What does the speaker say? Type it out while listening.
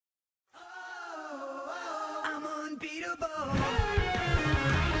unbeatable.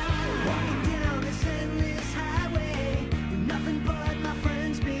 Walking down this endless highway, with nothing but my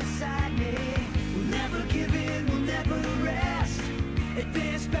friends beside me. We'll never give in, we'll never rest.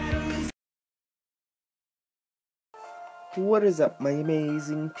 Advanced battle is. What is up, my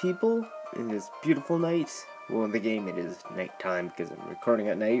amazing people? In this beautiful night. Well, in the game it is nighttime because I'm recording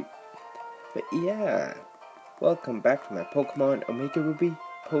at night. But yeah, welcome back to my Pokemon Omega Ruby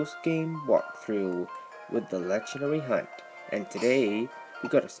post-game walkthrough with the Legendary Hunt. And today, we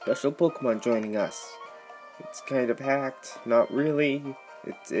got a special Pokemon joining us. It's kind of hacked, not really.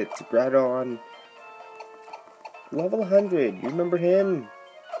 It's Groudon. Level 100, you remember him?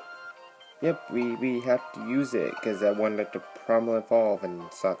 Yep, we have to use it because I wanted to Primal Evolve and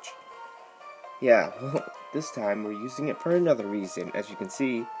such. Yeah, well, this time we're using it for another reason. As you can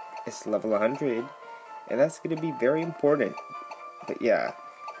see, it's level 100, and that's going to be very important. But yeah,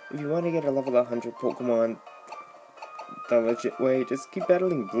 if you want to get a level 100 Pokemon the legit way, just keep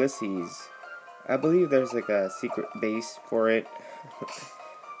battling Blissies. I believe there's like a secret base for it.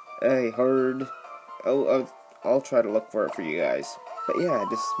 I heard. I'll try to look for it for you guys. But yeah,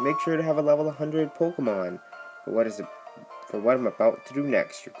 just make sure to have a level 100 Pokemon. For what I'm about to do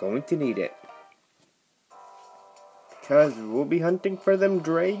next, you're going to need it. Because we'll be hunting for them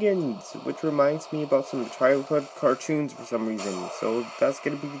dragons, which reminds me about some childhood cartoons for some reason. So that's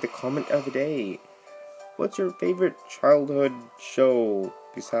going to be the comment of the day. What's your favorite childhood show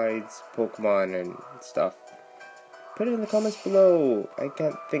besides Pokemon and stuff? Put it in the comments below. I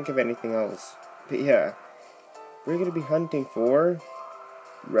can't think of anything else. But yeah, we're going to be hunting for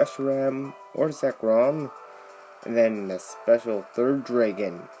Reshiram or Zekrom, and then a special third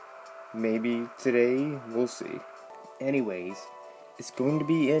dragon. Maybe today, we'll see. Anyways, it's going to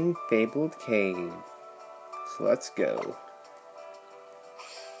be in Fabled Cave. So let's go.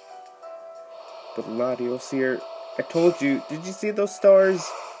 But Latios here. I told you, did you see those stars?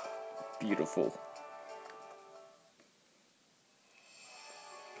 Beautiful.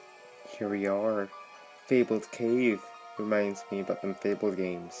 Here we are. Fabled Cave. Reminds me about them Fabled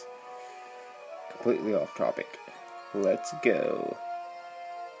games. Completely off topic. Let's go.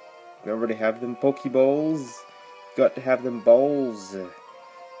 Remember to have them Pokeballs? Got to have them balls.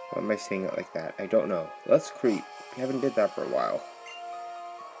 Why am I saying it like that? I don't know. Let's creep. We haven't did that for a while.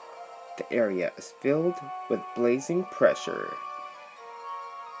 The area is filled with blazing pressure.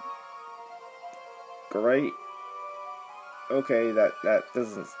 Great. Okay, that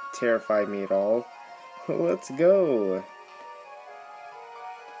doesn't terrify me at all. Let's go.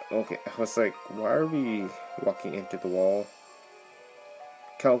 Okay, I was like, why are we walking into the wall?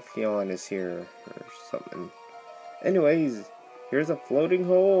 Calpheon is here or something. Anyways, here's a floating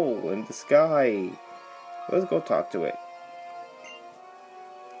hole in the sky. Let's go talk to it.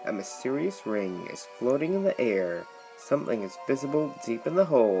 A mysterious ring is floating in the air. Something is visible deep in the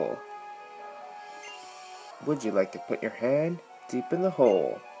hole. Would you like to put your hand deep in the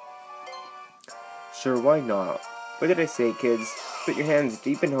hole? Sure, why not? What did I say, kids? Put your hands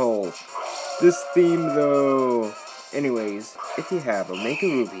deep in holes. This theme, though. Anyways, if you have Omega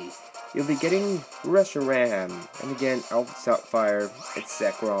Ruby, you'll be getting Reshiram. And again, Alpha Sapphire, it's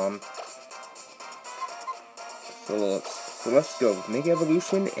Zekrom. So let's go. Mega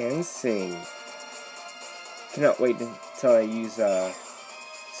Evolution and sing. Cannot wait until I use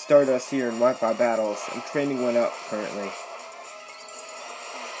Stardust here in Wi-Fi battles. I'm training one up currently.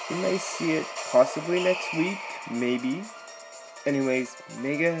 You may see it possibly next week, maybe. Anyways,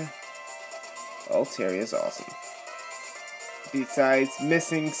 Mega Altaria is awesome. Besides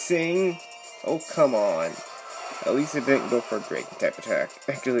missing Sing, oh come on. At least it didn't go for a Dragon type attack.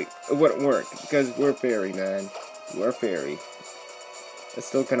 Actually, it wouldn't work because we're fairy, man. We're fairy. I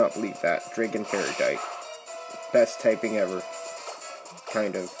still cannot believe that. Dragon fairy type. Best typing ever.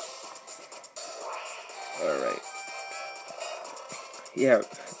 Kind of. Alright. Yeah,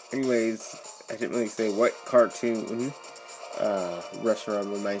 anyways, I didn't really say what cartoon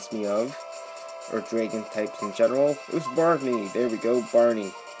Reshiram reminds me of. Or dragon types in general. It was Barney. There we go,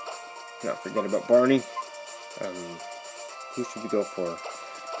 Barney. Not forget about Barney. Who should we go for?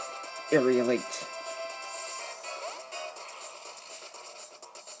 Aerialate.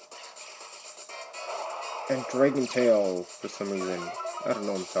 And Dragon Tail for some reason. I don't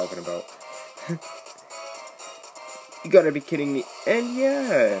know what I'm talking about. You gotta be kidding me. And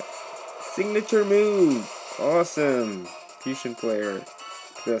yeah! Signature move! Awesome! Fusion Flare.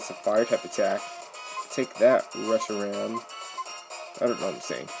 That's a fire type attack. Take that, Reshiram. I don't know what I'm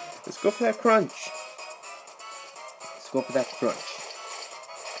saying. Let's go for that crunch. Let's go for that crunch.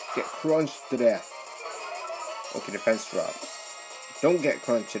 Get crunched to death. Okay, defense drop. Don't get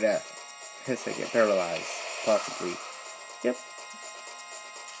crunched to death. Yes, I get paralyzed. Possibly. Yep.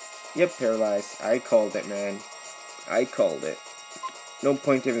 Yep, paralyzed. I called it, man. I called it. No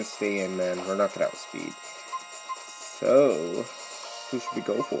point even staying, man. We're not gonna outspeed. So, who should we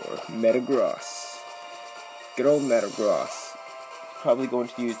go for? Metagross. Good old Metagross. Probably going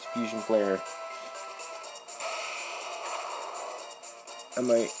to use Fusion Flare. Am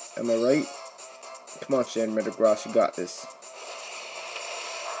I right? Come on, Shan Metagross, you got this.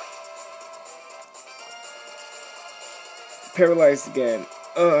 Paralyzed again.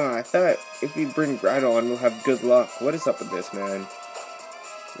 I thought if we bring Groudon, we'll have good luck. What is up with this, man?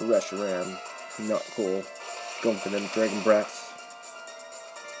 Reshiram. Not cool. Going for them Dragon Breaths.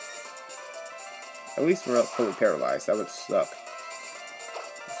 At least we're not fully paralyzed. That would suck.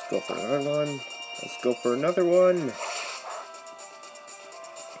 Let's go for another one. Let's go for another one.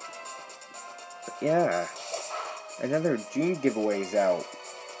 But yeah. Another June giveaway's out.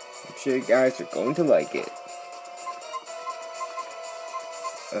 I'm sure you guys are going to like it.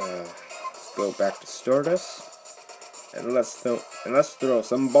 Let's go back to Stardust. And let's throw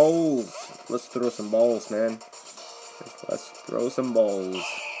some balls. Let's throw some balls, man. Let's throw some balls.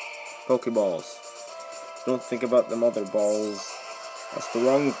 Pokeballs. Don't think about them other balls. That's the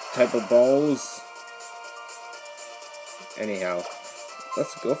wrong type of balls. Anyhow,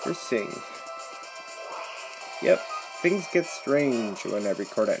 let's go for Sing. Yep, things get strange when I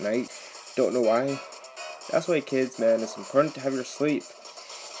record at night. Don't know why. That's why, kids, man, it's important to have your sleep.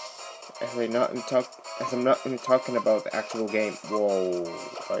 As I'm not even talking about the actual game. Whoa,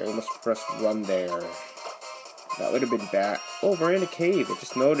 I almost pressed run there. That would have been bad. Oh, we're in a cave. I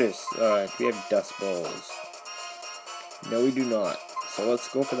just noticed. We have dust balls. No, we do not. So let's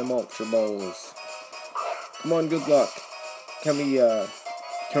go for them Ultra Balls. Come on, good luck. Can we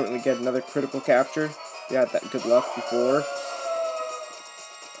currently get another critical capture? We had that good luck before.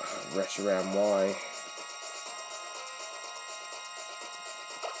 Reshiram, why?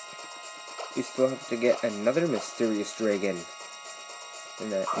 We still have to get another mysterious dragon.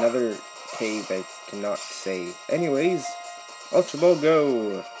 In another cave I cannot say. Anyways, Ultra Ball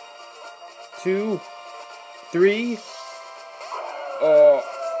go. 2, 3. Oh,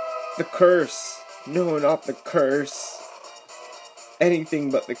 the curse. No, not the curse.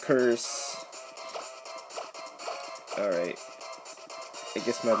 Anything but the curse. Alright. I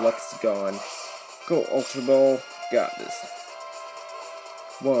guess my luck's gone. Go, Ultra Ball. Got this.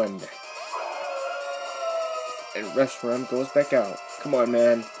 1. And Reshiram goes back out. Come on,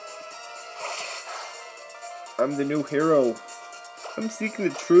 man. I'm the new hero. I'm seeking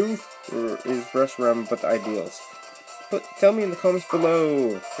the truth, or is Reshiram but the ideals? But tell me in the comments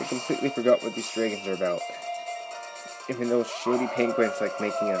below. I completely forgot what these dragons are about. Even those shady penguins like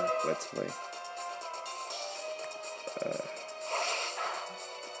making a let's play.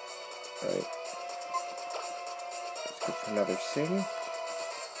 Alright. Let's go for another Sing.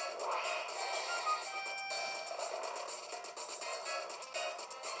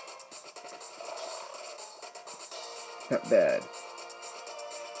 Not bad.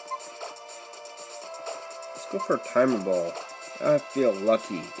 Let's go for a Timer Ball. I feel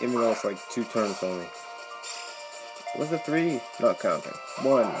lucky, even though it's like 2 turns only. Was it 3? Not counting.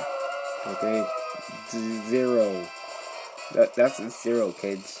 1. Okay. 0. That's a 0,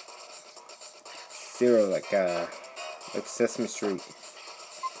 kids. 0, like Sesame Street.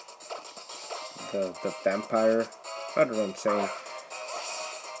 The vampire. I don't know what I'm saying.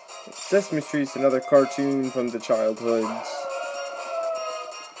 Sesame Street's another cartoon from the childhoods.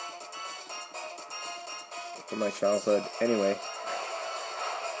 From my childhood. Anyway.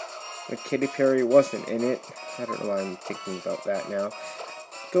 But Katy Perry wasn't in it. I don't know why I'm thinking about that now.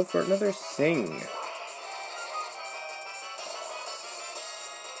 Go for another Sing.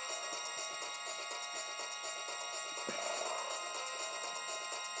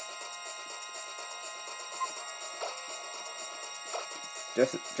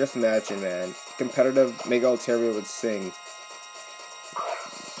 Just imagine, man. Competitive Mega Altaria would sing.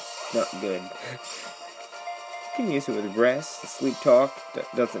 Not good. You can use it with rest, sleep talk.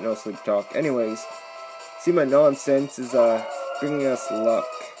 Doesn't know sleep talk. Anyways, see, my nonsense is bringing us luck.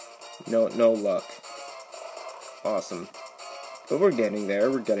 No luck. Awesome. But we're getting there.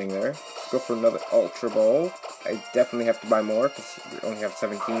 We're getting there. Let's go for another Ultra Ball. I definitely have to buy more because we only have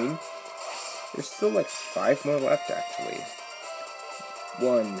 17. There's still like 5 more left, actually.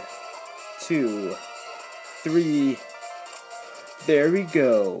 1, 2, 3. There we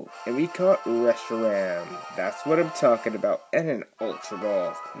go. And we caught Reshiram. That's what I'm talking about. And an Ultra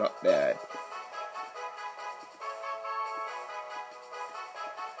Ball. Not bad.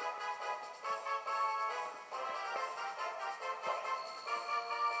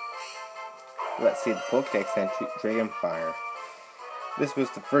 Let's see the Pokedex entry, Dragonfire. This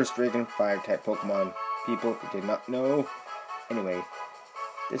was the first Dragonfire type Pokemon. People who did not know. Anyway,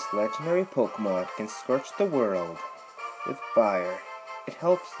 this legendary Pokemon can scorch the world with fire. It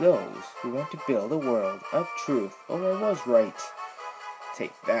helps those who want to build a world of truth. Oh, I was right.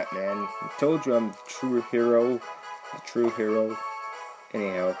 Take that, man. I told you I'm the true hero. The true hero.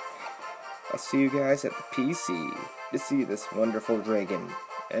 Anyhow, I'll see you guys at the PC to see this wonderful dragon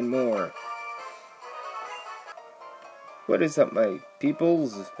and more. What is up, my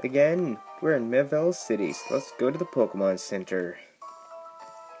peoples? Again, we're in Mevelle City, so let's go to the Pokemon Center.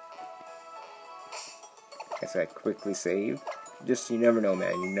 Guess I quickly save. Just, you never know,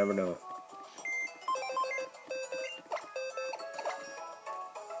 man. You never know.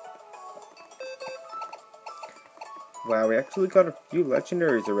 Wow, we actually got a few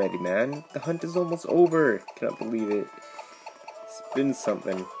legendaries already, man. The hunt is almost over. Cannot believe it. It's been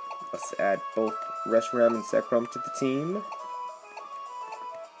something. Let's add both Reshiram and Zekrom to the team.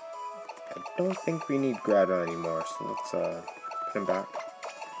 I don't think we need Groudon anymore, so let's put him back.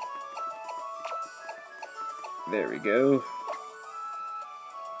 There we go.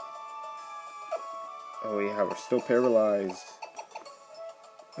 Oh yeah, we're still paralyzed.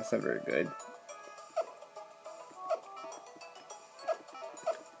 That's not very good.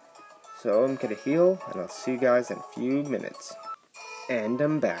 So I'm gonna heal, and I'll see you guys in a few minutes. And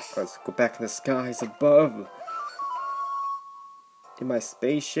I'm back. Let's go back in the skies above. In my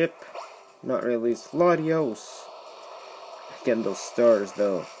spaceship. Not really. It's Latios. Getting those stars,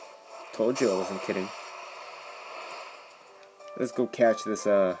 though. Told you I wasn't kidding. Let's go catch this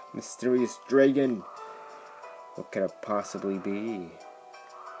mysterious dragon. What could it possibly be?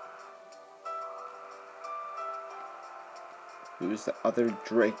 Who's the other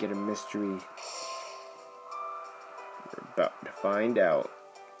drake in a mystery? We're about to find out.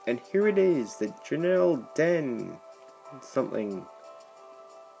 And here it is, the Janelle Den. Something.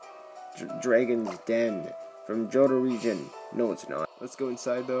 Dragon's Den. From Johto region. No, it's not. Let's go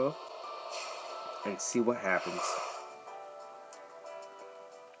inside, though. And see what happens.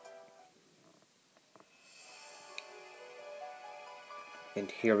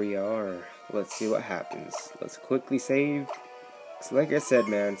 And here we are. Let's see what happens. Let's quickly save. So like I said,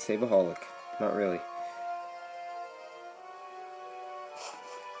 man, save-aholic. Not really.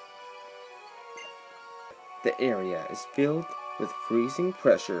 The area is filled with freezing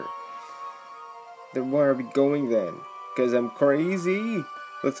pressure. Then where are we going then? Because I'm crazy?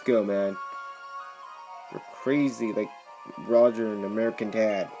 Let's go, man. We're crazy like Roger and American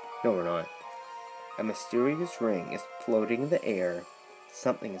Dad. No, we're not. A mysterious ring is floating in the air.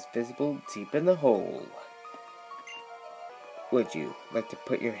 Something is visible deep in the hole. Would you like to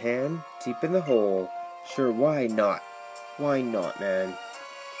put your hand deep in the hole? Sure, why not? Why not, man?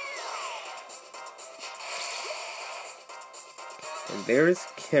 And there's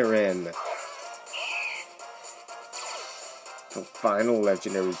Kyurem, the final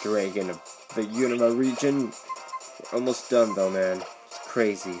legendary dragon of the Enigma region. We're almost done, though, man. It's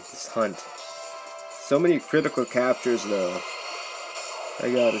crazy, this hunt. So many critical captures, though.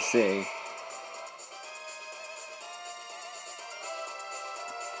 I gotta say.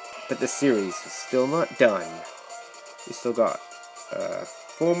 But the series is still not done. We still got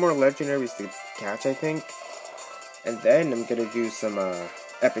 4 more legendaries to catch, I think. And then I'm gonna do some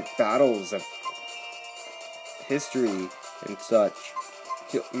epic battles of history and such.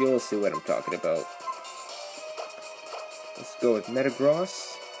 You'll see what I'm talking about. Let's go with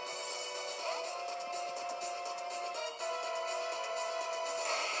Metagross.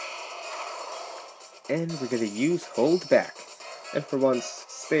 And we're gonna use Hold Back. And for once,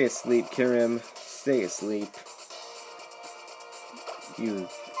 stay asleep, Kyurem. Stay asleep. You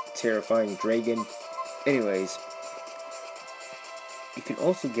terrifying dragon. Anyways, you can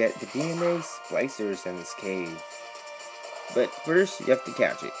also get the DNA splicers in this cave. But first, you have to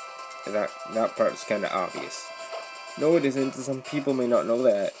catch it. And that part's kinda obvious. No, it isn't. Some people may not know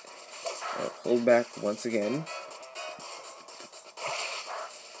that. Hold back once again.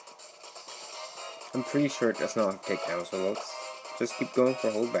 I'm pretty sure it does not have takedown, so let's just keep going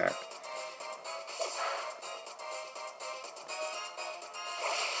for hold back.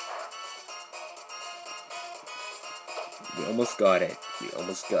 We almost got it. We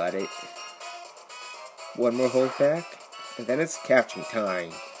almost got it. One more hold back, and then it's catching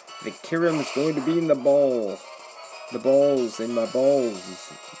time. The Kyurem is going to be in the ball. The balls in my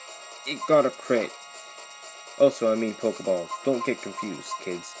balls. It got a crit. Also, I mean Pokeball. Don't get confused,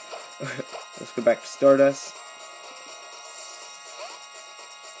 kids. Let's go back to Stardust.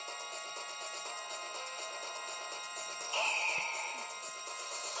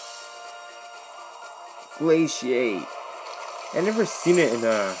 Glaciate. I never seen it in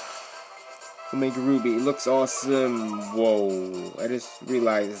Omega Ruby. It looks awesome. Whoa. I just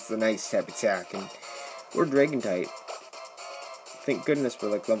realized it's a nice type attack. And we're Dragon type. Thank goodness we're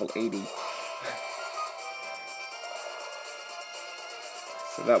like level 80.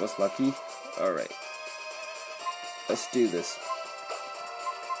 So that was lucky. Alright. Let's do this.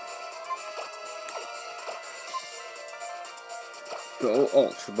 Go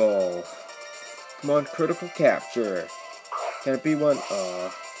Ultra Ball. Come on, critical capture. Can it be one?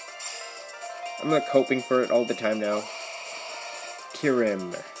 I'm like hoping for it all the time now.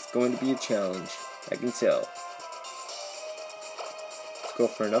 Kyurem. It's going to be a challenge. I can tell. Let's go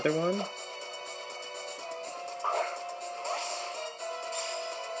for another one.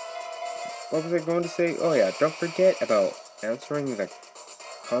 What was I going to say? Oh yeah, don't forget about answering the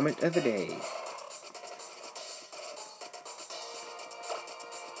comment of the day.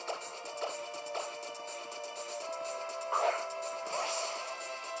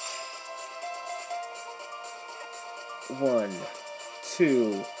 One,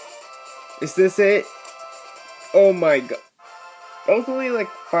 two. Is this it? Oh my god. That was only like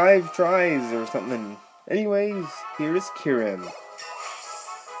 5 tries or something. Anyways, here's Kyurem.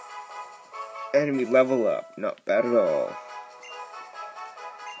 Enemy level up. Not bad at all.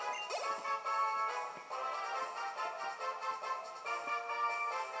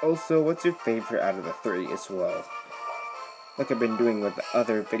 Also, what's your favorite out of the 3 as well? Like I've been doing with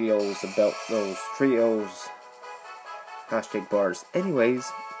other videos about those trios. Hashtag bars. Anyways,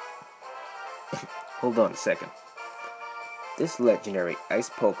 hold on a second. This legendary ice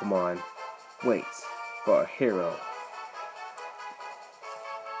Pokemon waits for a hero.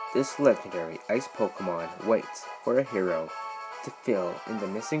 This legendary ice Pokemon waits for a hero to fill in the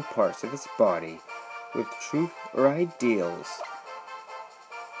missing parts of its body with truth or ideals.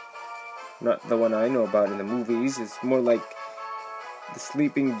 Not the one I know about in the movies. It's more like the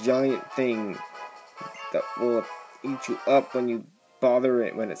sleeping giant thing that will eat you up when you bother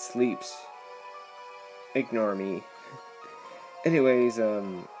it when it sleeps. Ignore me. Anyways,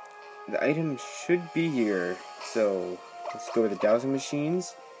 the item should be here. So, let's go to the dowsing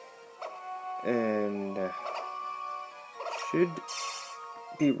machines. And should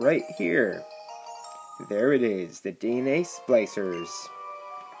be right here. There it is, the DNA splicers.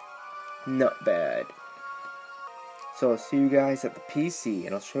 Not bad. So I'll see you guys at the PC,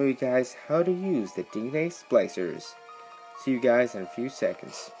 and I'll show you guys how to use the DNA splicers. See you guys in a few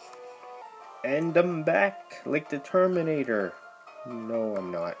seconds. And I'm back, like the Terminator. No,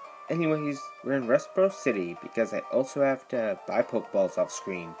 I'm not. Anyways, we're in Rustboro City, because I also have to buy Pokeballs off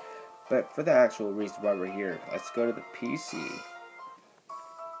screen. But for the actual reason why we're here, let's go to the PC.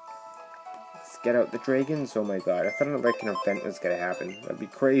 Let's get out the dragons. Oh my god, I thought like an event was gonna happen. That'd be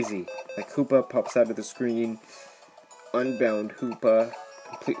crazy. Like Hoopa pops out of the screen. Unbound Hoopa.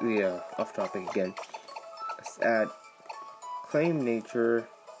 Completely off topic again. Let's add Claim Nature.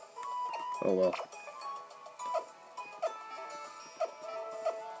 Oh well.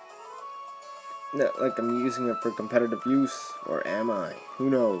 Not like I'm using it for competitive use, or am I? Who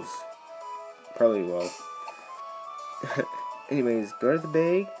knows? Probably will. Anyways, go to the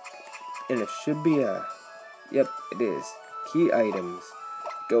bag, and it should be a... Yep, it is. Key items.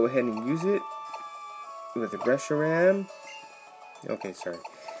 Go ahead and use it with Reshiram. Okay, sorry.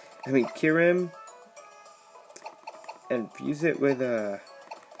 I mean Kyurem. And fuse it with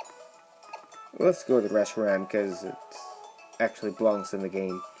let's go with Reshiram because it actually belongs in the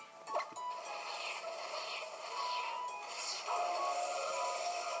game.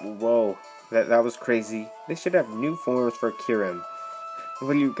 Whoa, that was crazy. They should have new forms for Kyurem.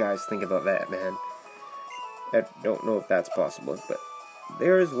 What do you guys think about that, man? I don't know if that's possible, but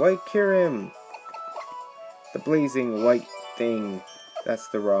there's White Kyurem. The blazing white thing. That's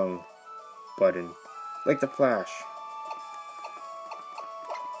the wrong button. Like the Flash.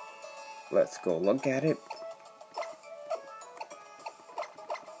 Let's go look at it.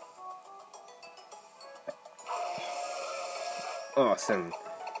 Awesome.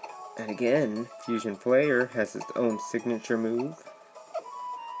 And again, Fusion Flare has its own signature move.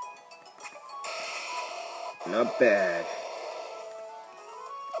 Not bad.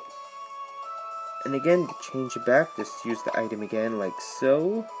 And again, to change it back, just use the item again like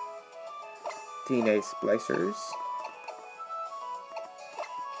so. DNA Splicers.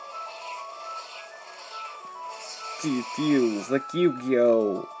 Defuse, like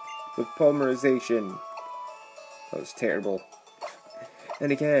Yu-Gi-Oh! With polymerization. That was terrible.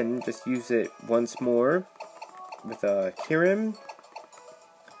 And again, just use it once more with Kyurem.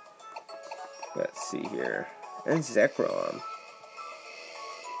 Let's see here. And Zekrom.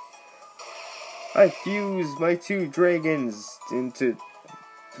 I fuse my 2 dragons into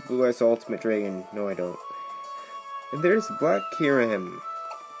the Blue Eyes Ultimate Dragon. No, I don't. And there's Black Kyurem.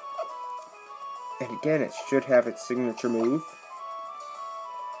 And again, it should have its signature move.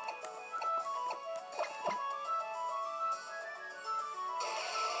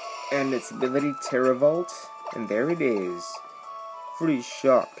 And its ability Terra Vault. And there it is. Freeze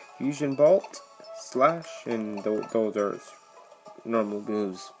Shock, Fusion Vault, Slash, and those are its normal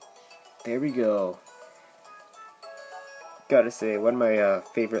moves. There we go. Gotta say, one of my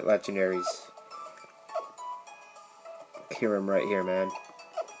favorite legendaries. Kyurem right here, man.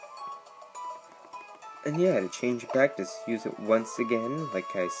 And yeah, to change it back, just use it once again,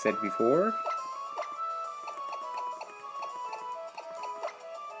 like I said before.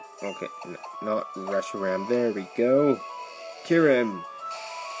 Okay, not Reshiram. There we go. Kyurem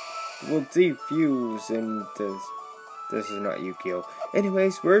will defuse, and this is not Yu-Gi-Oh!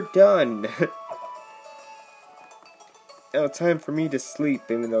 Anyways, we're done. Now time for me to sleep,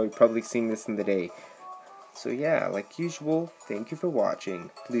 even though you've probably seen this in the day. So yeah, like usual, thank you for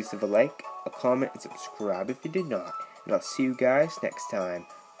watching. Please leave a like, a comment, and subscribe if you did not. And I'll see you guys next time.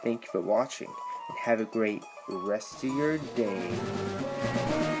 Thank you for watching, and have a great rest of your day.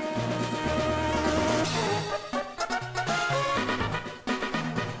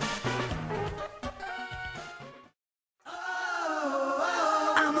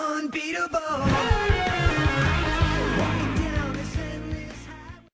 I'm unbeatable.